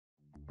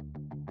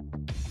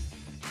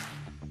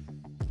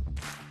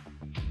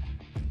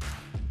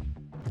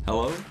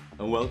Hello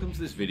and welcome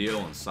to this video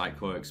on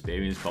Sitecore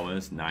Experience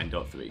Commerce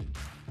 9.3.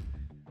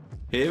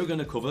 Here we're going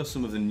to cover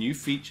some of the new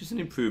features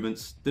and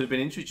improvements that have been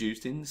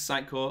introduced in the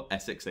Sitecore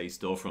SXA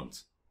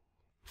Storefront.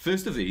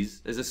 First of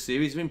these is a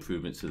series of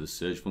improvements to the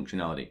search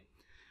functionality.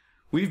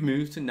 We've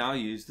moved to now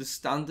use the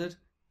standard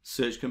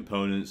search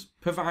components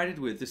provided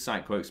with the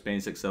Sitecore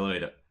Experience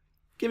Accelerator,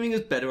 giving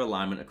us better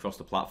alignment across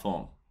the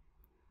platform.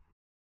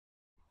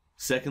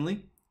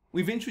 Secondly,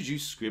 we've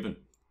introduced Scriven,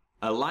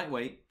 a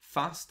lightweight,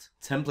 fast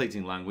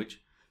templating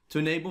language to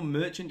enable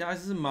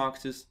merchandisers and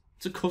marketers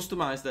to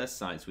customize their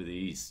sites with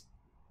ease.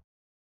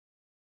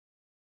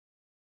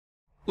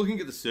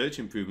 Looking at the search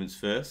improvements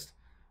first,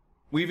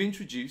 we've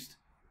introduced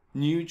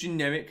new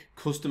generic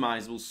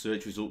customizable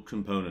search result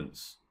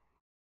components.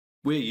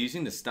 We're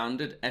using the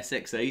standard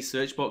SXA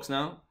search box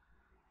now,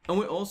 and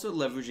we're also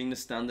leveraging the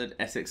standard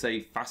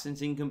SXA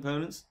faceting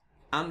components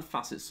and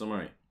facet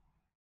summary.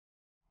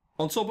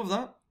 On top of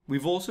that,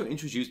 we've also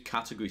introduced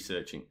category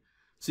searching,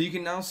 so you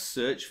can now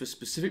search for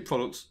specific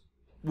products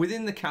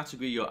within the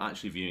category you're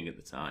actually viewing at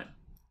the time.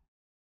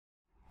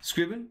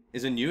 Scriven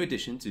is a new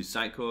addition to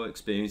Sitecore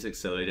Experience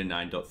Accelerator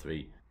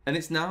 9.3, and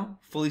it's now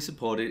fully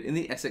supported in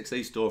the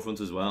SXA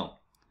Storefront as well.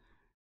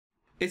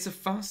 It's a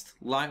fast,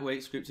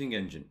 lightweight scripting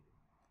engine.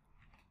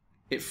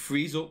 It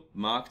frees up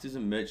marketers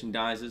and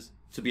merchandisers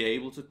to be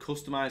able to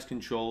customize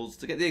controls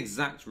to get the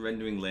exact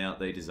rendering layout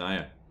they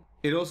desire.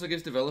 It also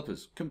gives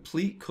developers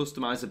complete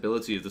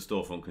customizability of the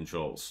storefront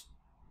controls.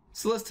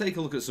 So let's take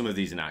a look at some of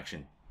these in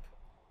action.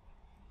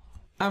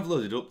 I've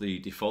loaded up the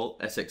default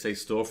SXA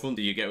Storefront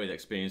that you get with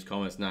Experience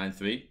Commerce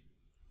 9.3,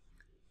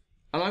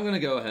 and I'm going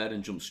to go ahead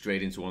and jump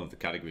straight into one of the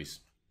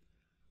categories.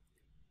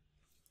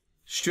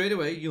 Straight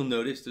away, you'll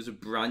notice there's a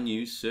brand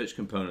new search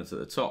component at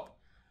the top.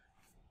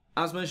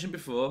 As mentioned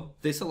before,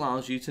 this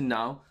allows you to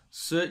now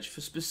search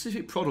for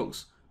specific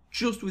products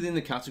just within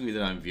the category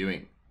that I'm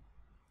viewing.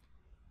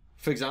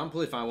 For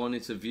example, if I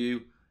wanted to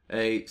view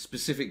a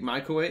specific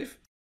microwave,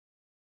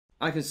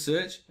 I can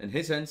search and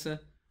hit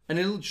enter, and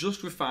it'll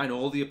just refine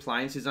all the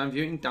appliances I'm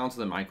viewing down to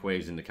the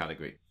microwaves in the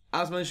category.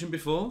 As mentioned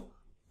before,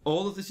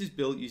 all of this is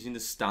built using the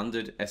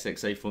standard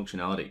SXA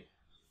functionality.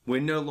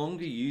 We're no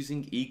longer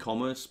using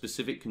e-commerce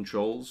specific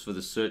controls for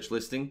the search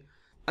listing,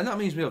 and that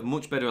means we have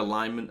much better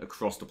alignment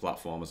across the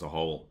platform as a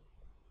whole.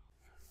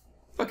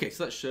 Okay,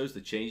 so that shows the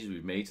changes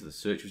we've made to the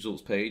search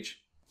results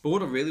page. But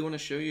what I really want to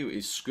show you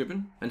is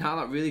Scriven and how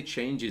that really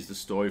changes the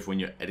story for when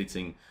you're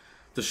editing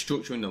the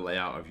structure and the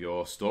layout of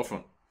your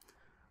storefront.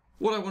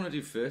 What I want to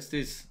do first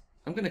is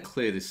I'm going to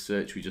clear this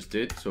search we just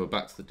did, so we're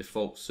back to the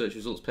default search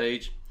results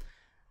page,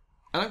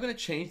 and I'm going to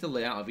change the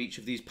layout of each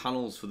of these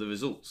panels for the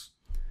results.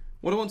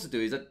 What I want to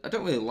do is I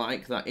don't really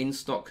like that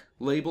in-stock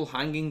label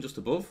hanging just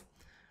above.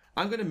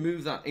 I'm going to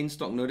move that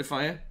in-stock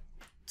notifier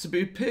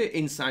to appear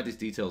inside this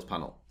details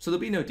panel, so there'll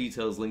be no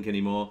details link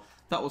anymore.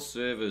 That will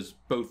serve as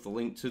both the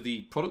link to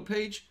the product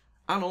page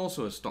and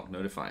also a stock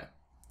notifier.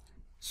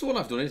 So what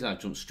I've done is I've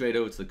jumped straight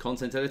over to the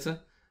content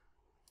editor,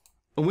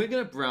 and we're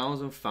going to browse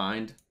and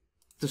find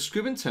the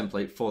Scriven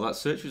template for that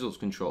search results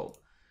control.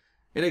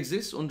 It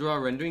exists under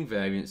our rendering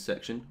variants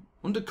section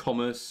under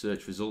commerce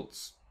search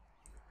results.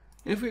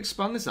 And if we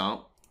expand this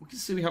out, we can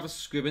see we have a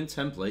Scriven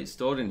template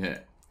stored in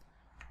here.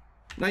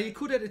 Now you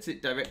could edit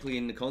it directly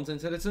in the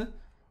content editor,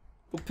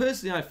 but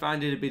personally I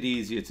find it a bit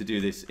easier to do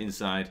this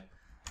inside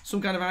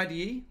some kind of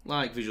IDE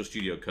like Visual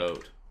Studio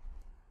Code.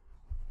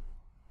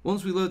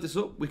 Once we load this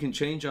up, we can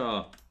change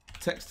our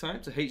text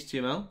type to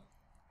HTML,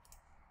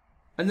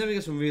 and then we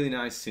get some really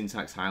nice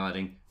syntax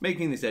highlighting,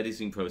 making this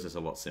editing process a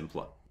lot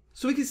simpler.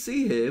 So we can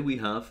see here we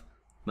have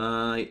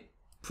my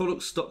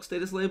product stock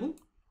status label,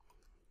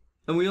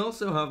 and we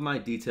also have my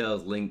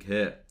details link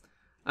here.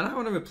 And I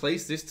want to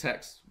replace this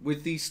text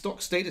with the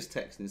stock status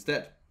text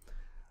instead.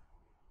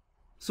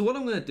 So what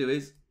I'm going to do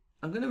is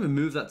I'm going to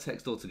remove that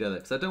text altogether,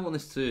 because I don't want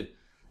this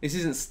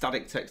isn't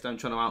static text I'm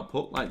trying to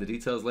output like the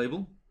details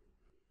label.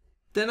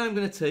 Then I'm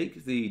going to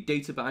take the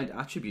data bind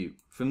attribute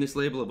from this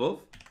label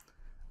above,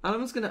 and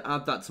I'm just going to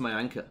add that to my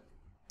anchor.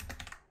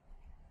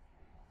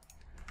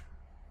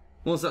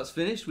 Once that's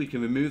finished, we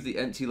can remove the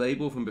empty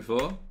label from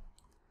before,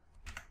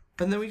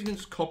 and then we can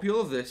just copy all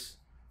of this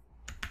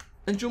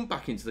and jump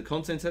back into the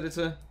content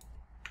editor,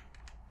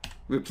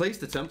 replace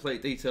the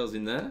template details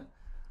in there,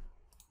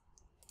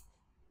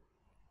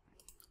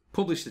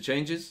 publish the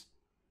changes.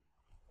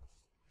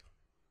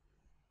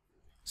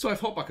 So I've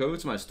hopped back over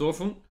to my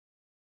storefront.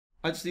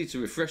 I just need to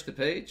refresh the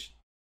page,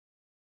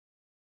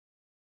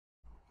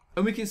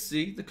 and we can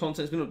see the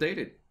content's been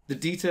updated. The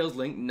details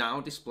link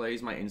now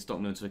displays my in-stock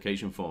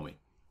notification for me.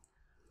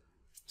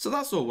 So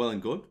that's all well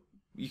and good.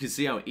 You can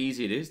see how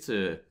easy it is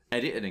to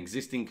edit an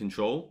existing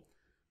control.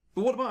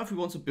 But what about if we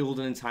want to build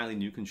an entirely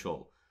new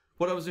control?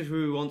 What about if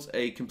we want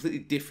a completely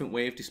different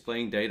way of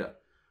displaying data?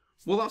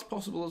 Well, that's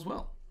possible as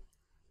well.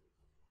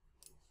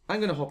 I'm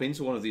going to hop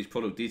into one of these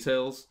product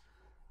details,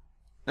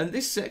 and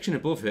this section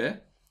above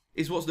here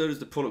is what's known as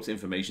the product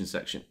information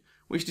section,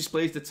 which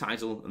displays the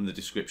title and the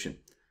description.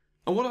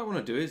 And what I want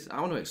to do is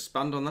I want to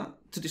expand on that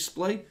to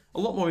display a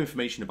lot more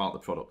information about the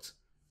product.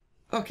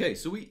 Okay,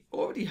 so we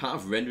already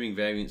have rendering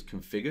variants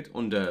configured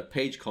under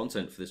page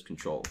content for this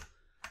control.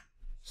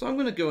 So I'm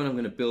going to go and I'm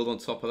going to build on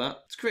top of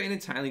that to create an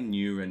entirely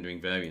new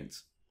rendering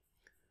variant.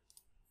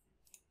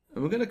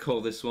 And we're going to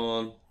call this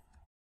one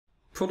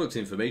Product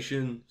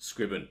Information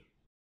Scribben.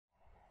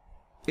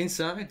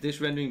 Inside this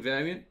rendering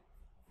variant,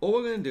 all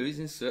we're going to do is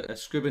insert a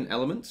Scribben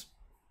element.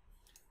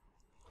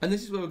 And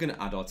this is where we're going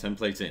to add our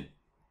template in.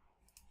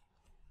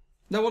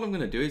 Now what I'm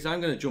going to do is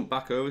I'm going to jump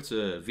back over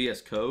to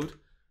VS Code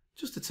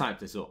just to type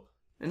this up.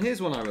 And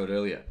here's one I wrote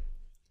earlier.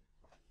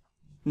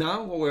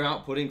 Now what we're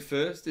outputting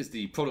first is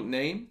the product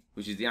name,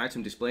 which is the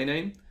item display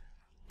name.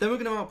 Then we're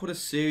going to output a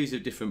series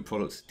of different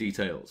product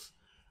details.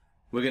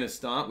 We're going to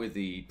start with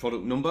the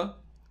product number.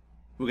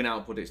 We're going to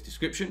output its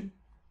description,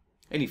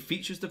 any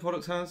features the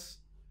product has,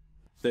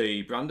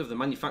 the brand of the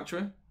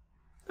manufacturer,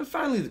 and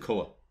finally the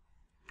color.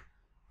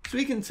 So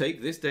we can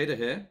take this data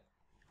here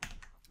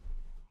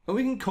and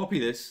we can copy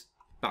this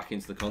back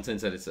into the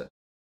content editor.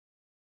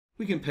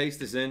 We can paste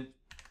this in,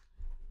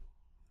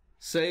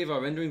 save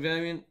our rendering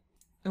variant,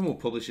 and we'll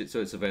publish it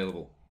so it's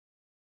available.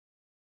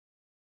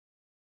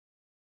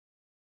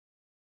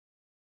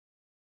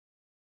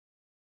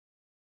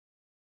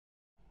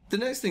 The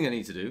next thing I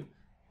need to do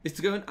is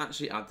to go and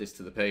actually add this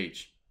to the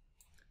page.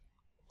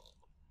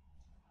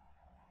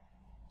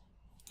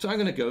 So I'm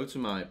going to go to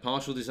my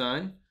partial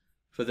design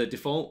for the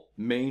default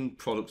main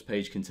products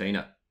page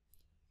container.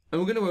 And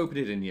we're going to open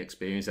it in the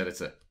Experience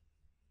Editor.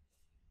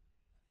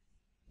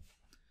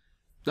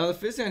 Now the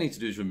first thing I need to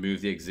do is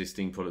remove the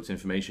existing product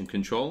information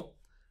control.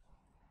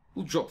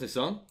 We'll drop this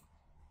on.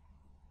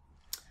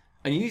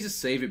 And you need to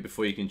save it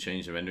before you can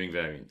change the rendering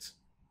variant.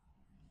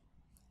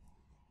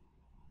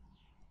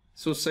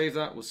 So we'll save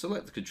that, we'll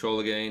select the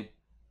control again,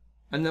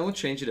 and then we'll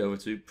change it over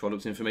to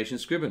Product Information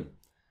Scribben.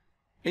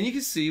 And you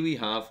can see we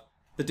have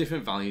the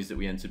different values that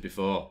we entered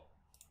before.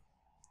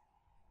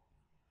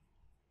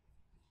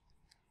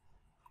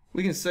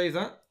 We can save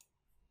that,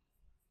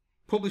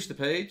 publish the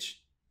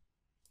page,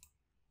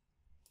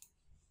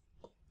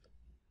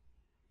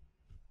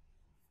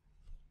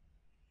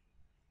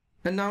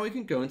 and now we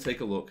can go and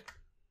take a look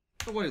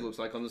at what it looks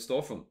like on the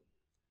storefront.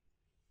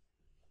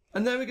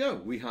 And there we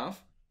go, we have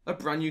a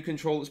brand new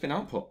control that's been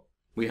output.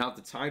 We have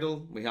the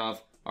title, we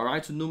have our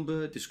item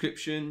number,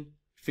 description,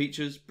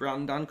 features,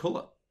 brand, and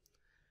color.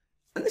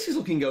 And this is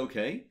looking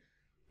okay,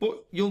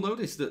 but you'll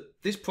notice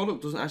that this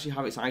product doesn't actually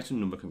have its item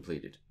number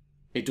completed.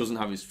 It doesn't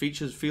have its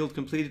features field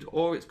completed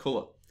or its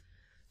color.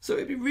 So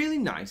it'd be really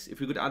nice if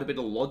we could add a bit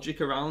of logic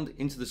around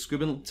into the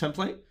Scribben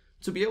template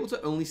to be able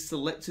to only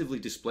selectively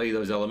display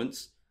those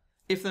elements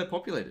if they're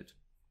populated.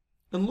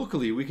 And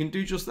luckily we can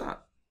do just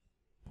that.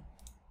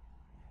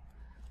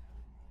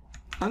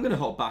 I'm going to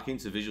hop back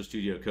into Visual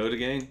Studio Code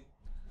again.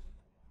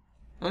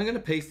 And I'm going to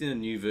paste in a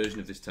new version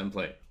of this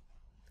template.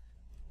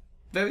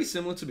 Very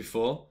similar to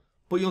before,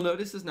 but you'll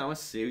notice there's now a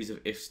series of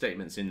if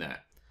statements in there.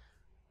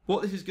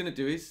 What this is going to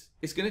do is,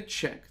 it's going to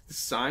check the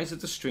size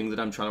of the string that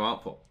I'm trying to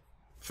output.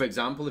 For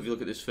example, if you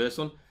look at this first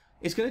one,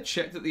 it's going to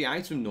check that the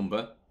item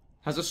number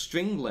has a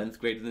string length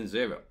greater than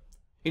 0.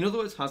 In other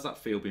words, has that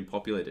field been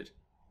populated?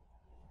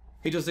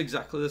 It does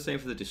exactly the same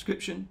for the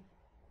description,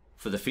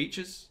 for the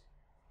features,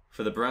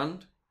 for the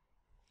brand,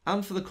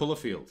 and for the color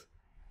field,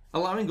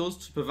 allowing us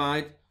to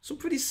provide some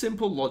pretty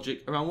simple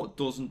logic around what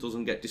does and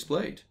doesn't get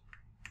displayed.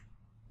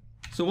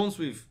 So once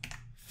we've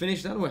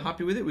finished that and we're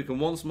happy with it, we can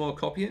once more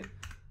copy it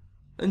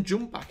and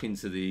jump back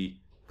into the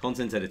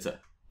content editor.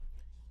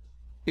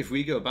 If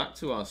we go back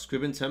to our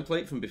Scribben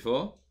template from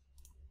before,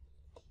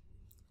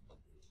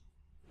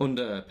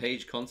 under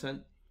page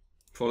content,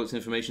 product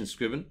information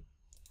Scribben,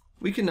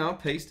 we can now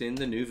paste in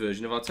the new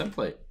version of our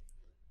template.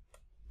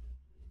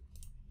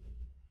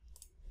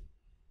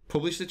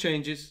 Publish the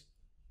changes.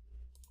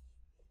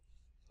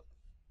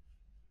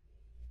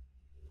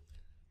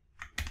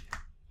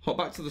 Hop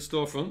back to the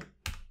storefront.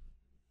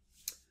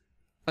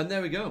 And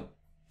there we go.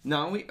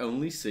 Now we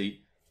only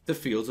see the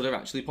fields that are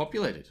actually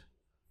populated.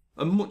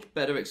 A much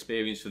better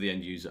experience for the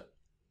end user.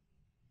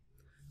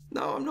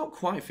 Now I'm not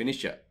quite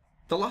finished yet.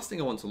 The last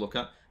thing I want to look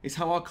at is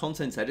how our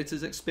content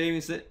editors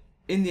experience it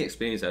in the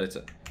Experience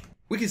Editor.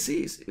 We can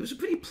see it was a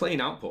pretty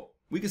plain output.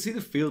 We can see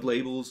the field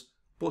labels,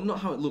 but not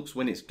how it looks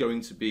when it's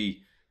going to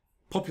be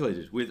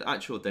populated with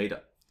actual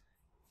data.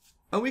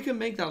 And we can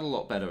make that a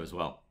lot better as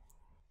well.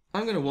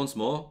 I'm going to once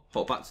more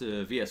hop back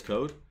to VS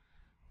Code,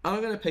 and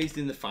I'm going to paste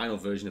in the final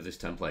version of this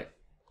template.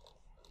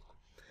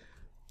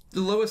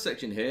 The lower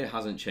section here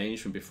hasn't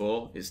changed from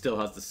before. It still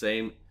has the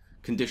same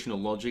conditional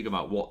logic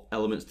about what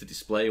elements to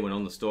display when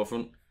on the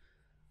storefront.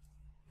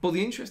 But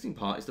the interesting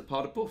part is the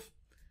part above.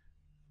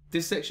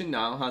 This section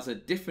now has a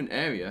different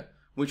area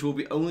which will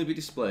only be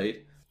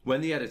displayed when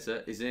the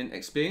editor is in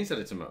Experience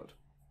Editor mode.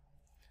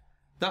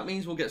 That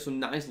means we'll get some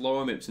nice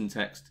lorem ipsum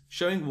text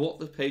showing what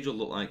the page will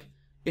look like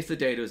if the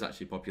data is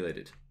actually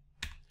populated.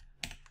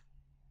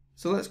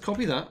 So let's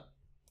copy that.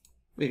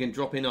 We can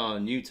drop in our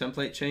new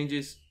template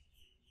changes.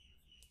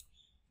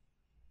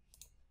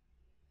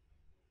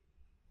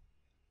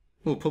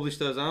 We'll publish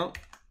those out.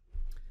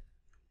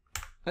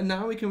 And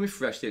now we can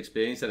refresh the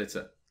Experience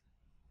Editor.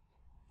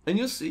 And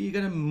you'll see you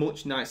get a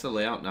much nicer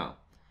layout now.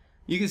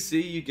 You can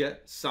see you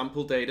get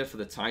sample data for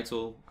the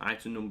title,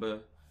 item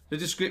number, the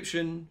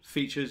description,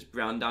 features,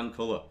 brand and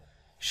color,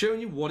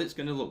 showing you what it's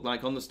going to look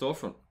like on the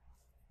storefront.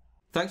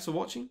 Thanks for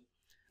watching,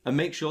 and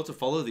make sure to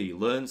follow the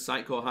Learn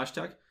Sitecore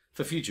hashtag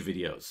for future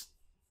videos.